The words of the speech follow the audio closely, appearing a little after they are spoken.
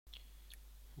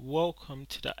Welcome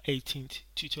to the 18th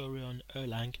tutorial on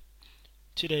Erlang.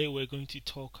 Today we're going to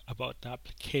talk about the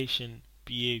application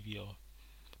behavior.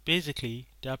 Basically,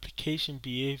 the application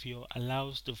behavior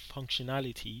allows the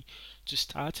functionality to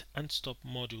start and stop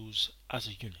modules as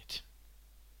a unit.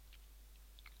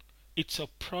 It's a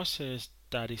process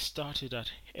that is started at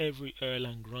every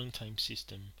Erlang runtime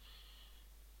system,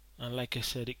 and like I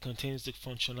said, it contains the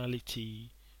functionality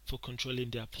for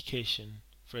controlling the application.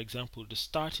 For example, the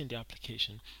starting the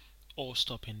application or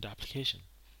stopping the application.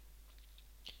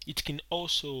 It can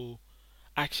also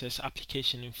access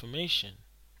application information,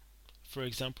 for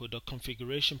example the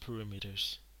configuration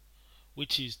parameters,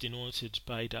 which is denoted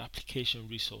by the application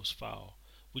resource file,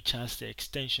 which has the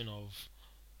extension of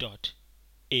 .app.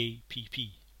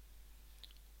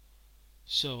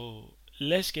 So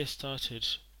let's get started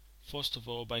first of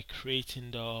all by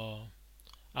creating the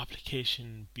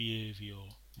application behavior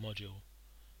module.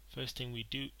 First thing we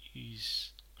do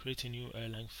is create a new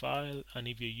Erlang file, and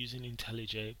if you're using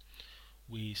IntelliJ,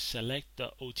 we select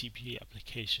the OTP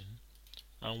application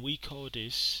and we call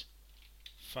this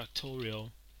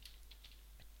factorial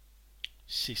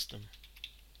system.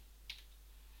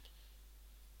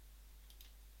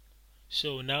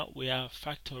 So now we have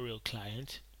factorial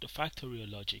client, the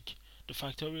factorial logic, the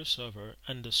factorial server,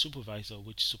 and the supervisor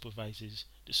which supervises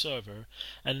the server.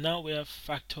 And now we have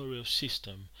factorial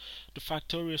system. The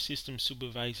factorial system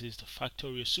supervises the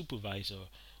factorial supervisor,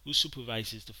 who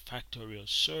supervises the factorial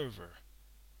server.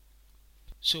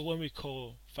 So when we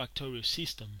call factorial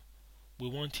system, we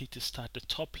want it to start the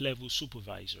top level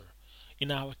supervisor. In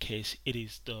our case, it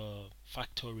is the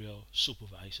factorial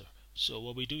supervisor. So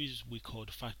what we do is we call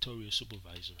the factorial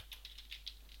supervisor.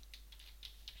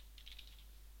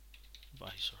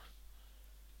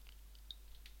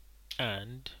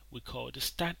 And we call the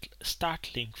start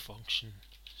link function.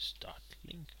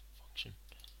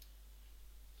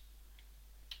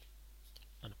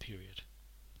 And a period.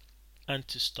 And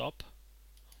to stop,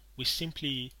 we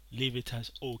simply leave it as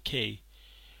OK.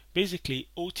 Basically,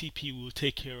 OTP will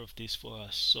take care of this for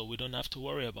us, so we don't have to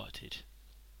worry about it.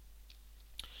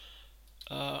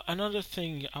 Another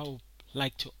thing I would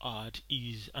like to add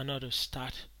is another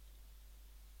start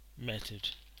method,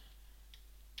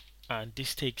 and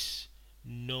this takes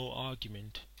no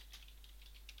argument,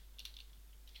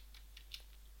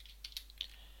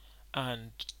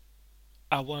 and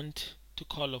I want to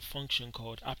call a function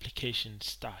called application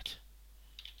start.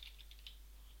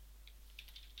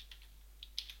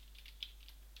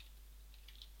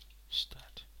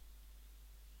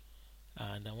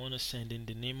 And I want to send in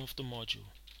the name of the module.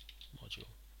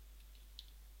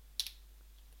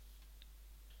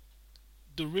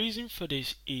 The reason for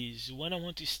this is when I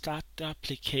want to start the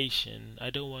application, I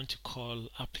don't want to call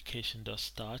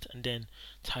application.start and then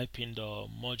type in the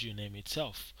module name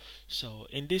itself. So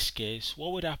in this case,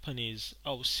 what would happen is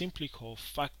I will simply call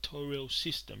factorial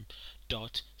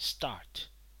system.start,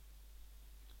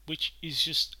 which is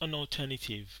just an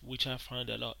alternative which I find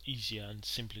a lot easier and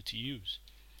simpler to use.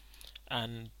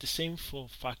 And the same for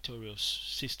factorial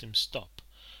system stop.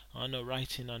 I'm gonna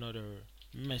write in another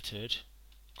method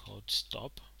called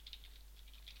stop.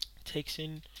 Takes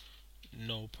in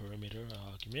no parameter or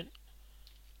argument,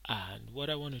 and what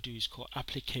I want to do is call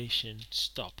application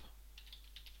stop.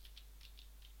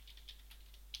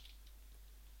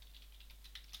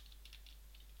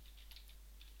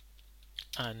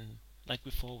 And like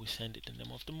before, we send it the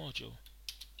name of the module.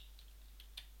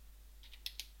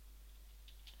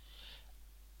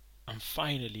 And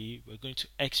finally, we're going to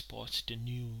export the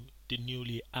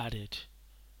newly added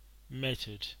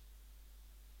method.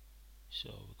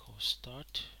 So we call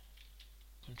start,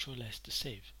 Control S to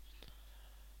save.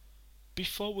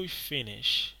 Before we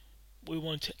finish, we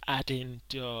want to add in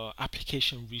the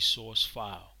application resource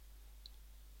file.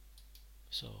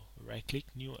 So right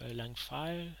click, new Erlang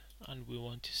file, and we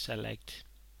want to select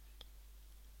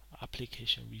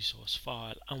application resource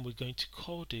file, and we're going to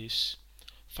call this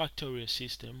factorial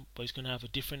system, but it's going to have a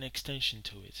different extension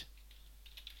to it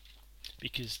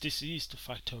because this is the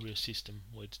factorial system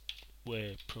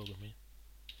we're programming.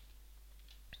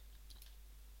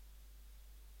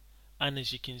 And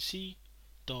as you can see,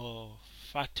 the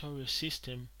factorial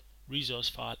system resource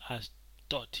file has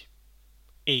 .app,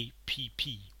 and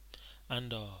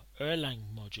the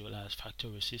Erlang module has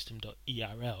factorial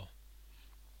system.erl.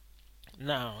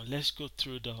 Now let's go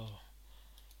through the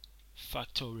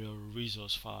factorial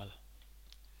resource file.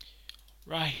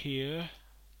 Right here,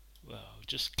 well,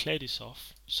 just clear this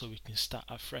off so we can start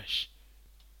afresh.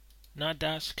 Now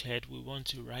that's cleared, we want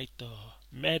to write the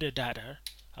metadata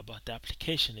about the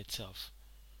application itself.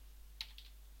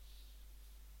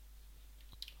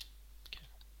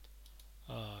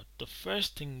 the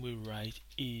first thing we write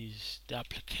is the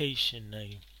application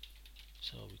name.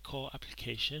 So we call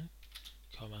application,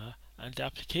 comma, and the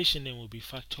application name will be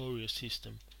factorial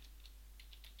system.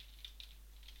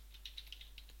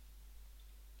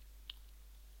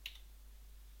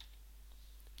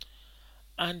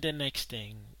 And the next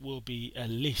thing will be a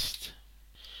list.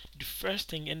 The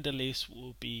first thing in the list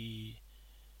will be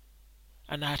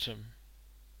an atom,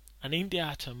 and in the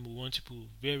atom we want to put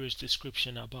various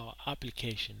description about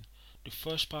application. The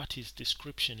first part is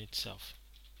description itself,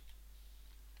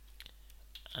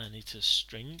 and it's a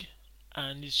string,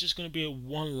 and it's just going to be a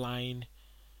one line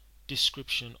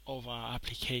description of our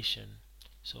application.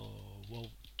 So what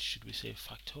should we say?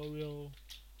 Factorial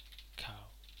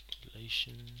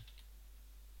calculation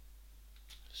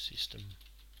system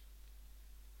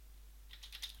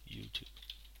YouTube.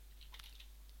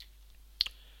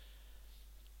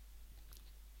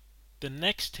 The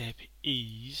next step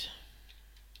is,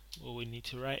 what we need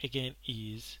to write again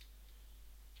is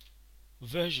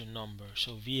version number.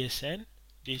 So VSN,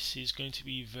 this is going to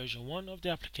be version 1 of the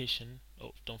application.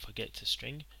 Oh, don't forget it's a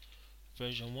string.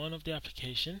 Version 1 of the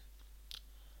application.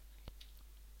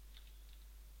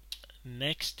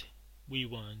 Next we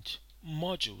want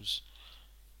modules,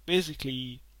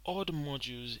 basically all the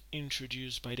modules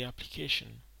introduced by the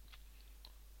application.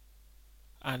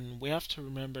 And we have to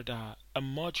remember that a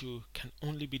module can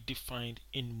only be defined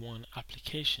in one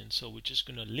application, so we're just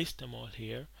going to list them all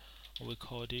here, and we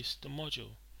call this the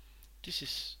module. This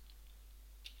is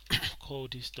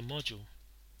called this the module,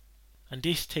 and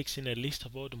this takes in a list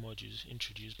of all the modules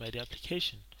introduced by the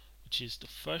application, which is the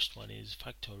first one is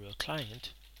factorial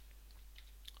client,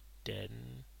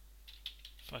 then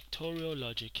factorial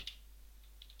logic,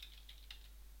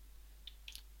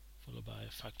 followed by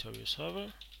factorial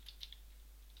server,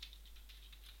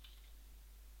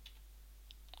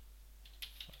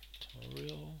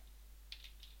 factorial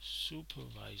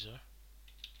supervisor,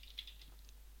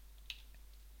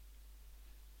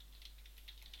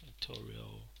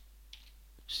 factorial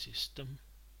system,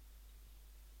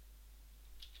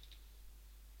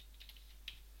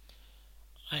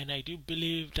 and I do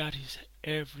believe that is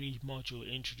every module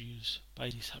introduced by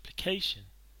this application.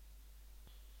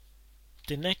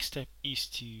 The next step is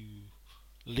to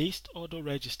list all the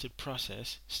registered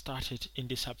process started in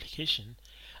this application,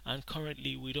 and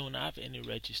currently we don't have any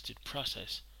registered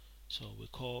process, so we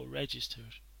call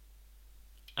registered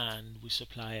and we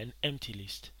supply an empty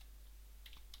list.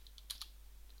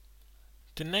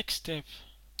 The next step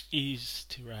is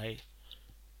to write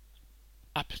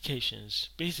applications,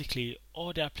 basically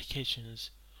all the applications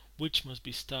which must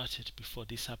be started before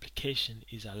this application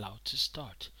is allowed to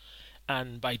start.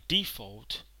 And by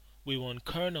default we want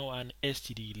kernel and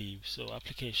std leave. So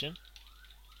application,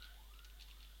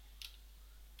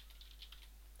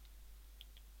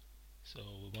 so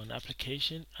we want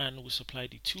application and we supply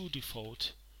the two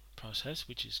default process,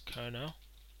 which is kernel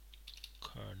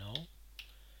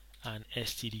and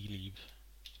std leave.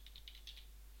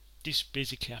 This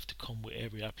basically have to come with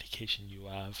every application you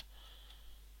have.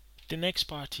 The next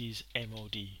part is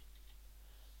mod.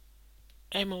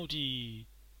 Mod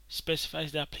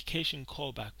specifies the application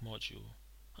callback module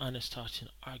and a starting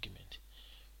argument.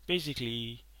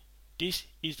 Basically, this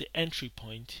is the entry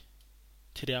point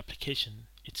to the application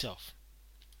itself,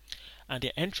 and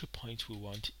the entry point we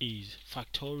want is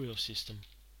factorial system,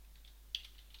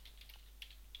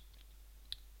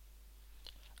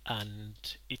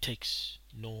 and it takes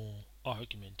no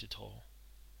argument at all.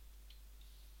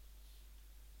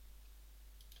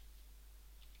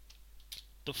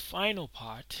 The final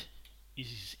part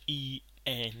is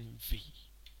env.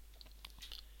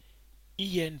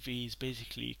 Env is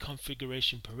basically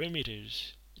configuration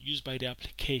parameters used by the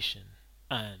application,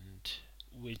 and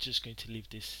we're just going to leave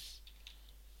this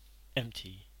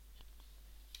empty.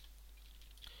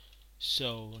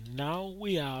 So now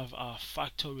we have our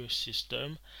factorial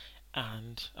system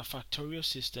and a factorial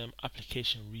system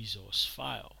application resource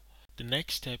file. The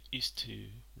next step is to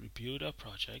rebuild our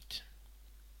project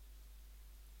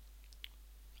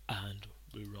and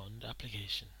we run the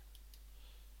application.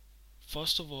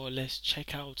 First of all, let's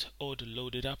check out all the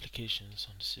loaded applications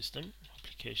on the system.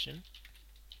 Application,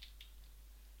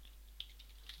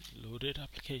 loaded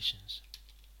applications,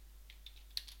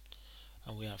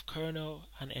 and we have kernel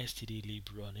and stdlib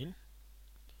running.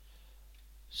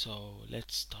 So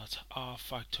let's start our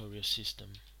factorial system.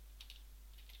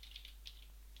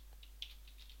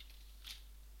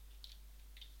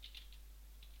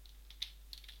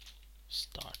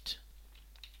 Start,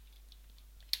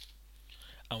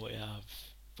 and we have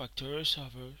factorial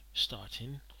server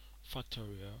starting,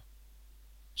 factorial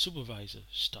supervisor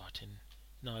starting,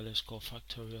 Now let's call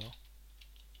factorial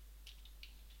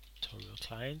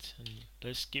client and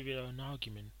let's give it an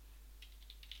argument.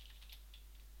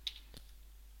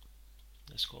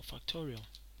 Let's call factorial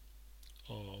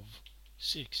of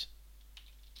 6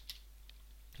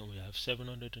 and we have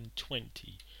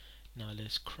 720. Now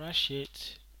let's crash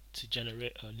it to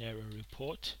generate an error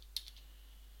report,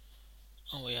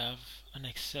 and we have an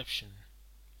exception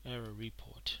error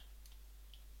report.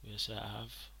 We also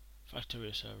have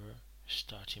factorial server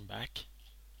starting back.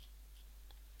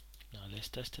 Now let's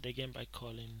test it again by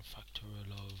calling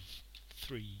factorial of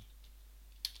 3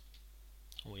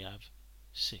 and we have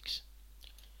 6.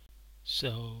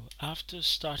 So after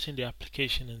starting the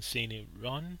application and seeing it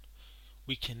run,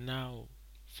 we can now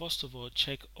first of all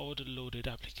check all the loaded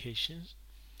applications.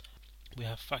 We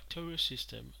have factorial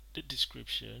system, the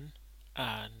description,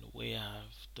 and we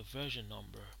have the version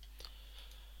number.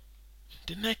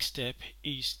 The next step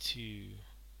is to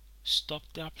stop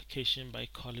the application by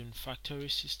calling factorial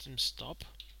system stop,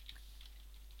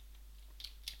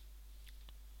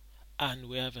 and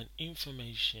we have an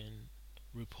information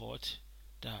report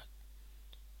that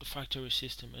the factorial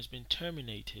system has been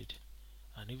terminated.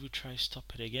 And if we try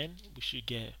stop it again, we should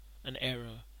get an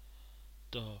error.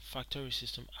 The factorial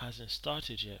system hasn't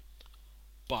started yet.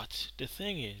 But the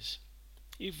thing is,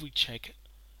 if we check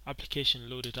application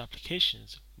loaded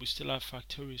applications, we still have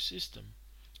factorial system.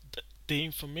 The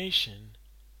information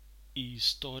is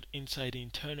stored inside the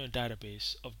internal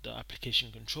database of the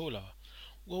application controller.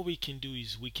 What we can do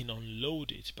is we can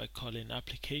unload it by calling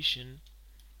application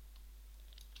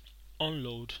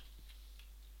unload,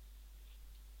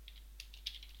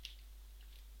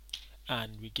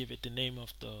 and we give it the name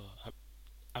of the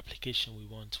application we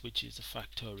want, which is the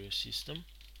factorial system.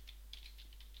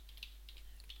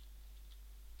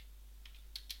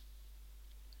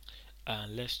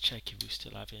 And let's check if we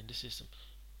still have it in the system.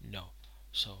 No.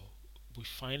 So we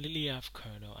finally have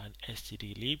kernel and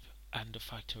stdlib, and the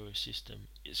factorial system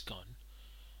is gone.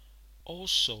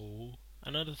 Also,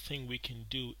 another thing we can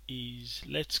do is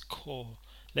let's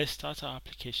start our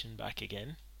application back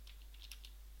again,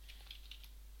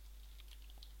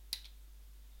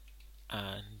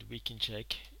 and we can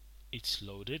check it's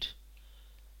loaded.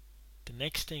 The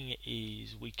next thing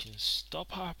is we can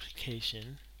stop our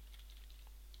application.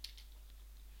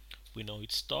 We know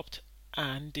it stopped,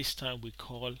 and this time we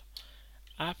call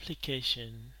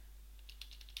application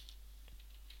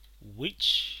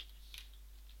which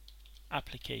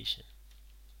applications,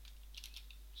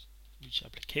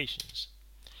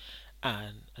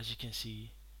 and as you can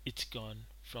see, it's gone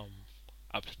from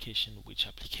application which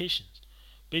applications.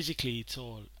 Basically, it's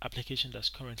all application that's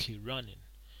currently running.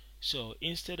 So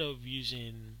instead of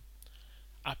using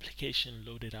application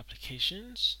loaded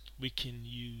applications, we can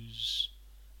use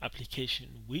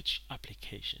application which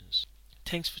applications.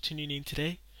 Thanks for tuning in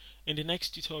today. In the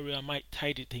next tutorial, I might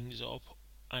tidy things up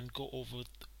and go over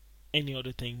any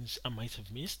other things I might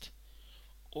have missed,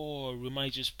 or we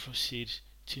might just proceed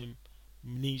to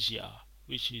amnesia,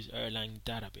 which is Erlang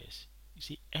database. You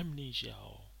see, amnesia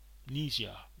or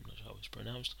amnesia, I'm not sure how it's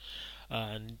pronounced,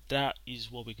 and that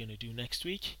is what we're going to do next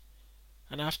week.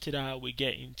 And after that, we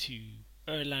get into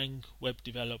Erlang web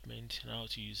development and how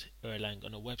to use Erlang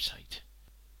on a website.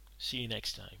 See you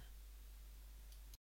next time.